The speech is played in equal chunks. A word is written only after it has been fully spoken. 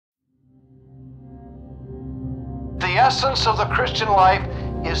essence of the Christian life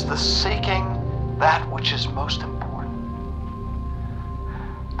is the seeking that which is most important.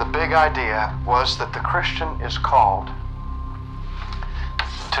 The big idea was that the Christian is called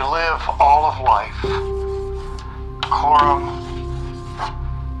to live all of life Coram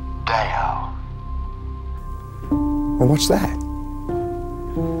Deo. Well, what's that?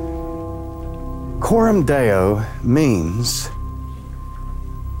 Coram Deo means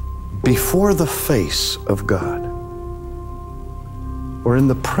before the face of God, or in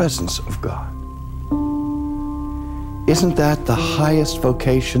the presence of God. Isn't that the highest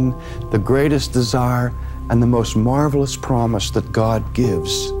vocation, the greatest desire, and the most marvelous promise that God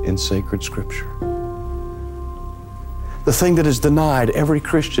gives in sacred Scripture? The thing that is denied every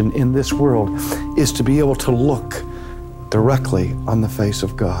Christian in this world is to be able to look directly on the face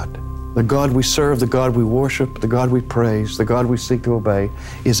of God. The God we serve, the God we worship, the God we praise, the God we seek to obey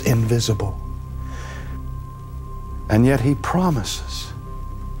is invisible. And yet He promises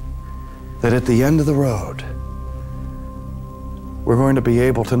that at the end of the road, we're going to be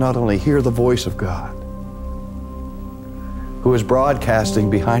able to not only hear the voice of God, who is broadcasting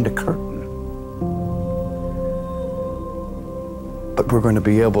behind a curtain, but we're going to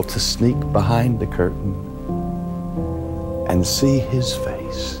be able to sneak behind the curtain and see His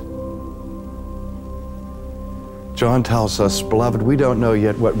face. John tells us, beloved, we don't know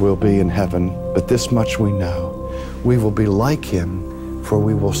yet what we'll be in heaven, but this much we know. We will be like Him, for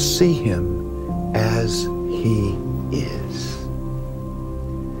we will see Him as He is.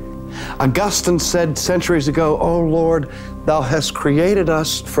 Augustine said centuries ago, "O Lord, Thou hast created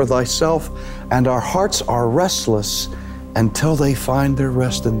us for Thyself, and our hearts are restless until they find their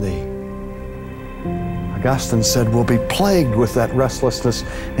rest in Thee." Augustine said, we'll be plagued with that restlessness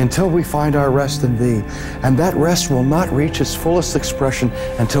until we find our rest in Thee. And that rest will not reach its fullest expression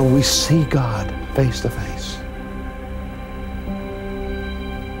until we see God face to face.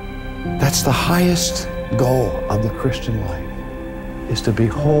 That's the highest goal of the Christian life, is to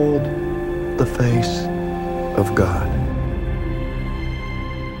behold the face of God.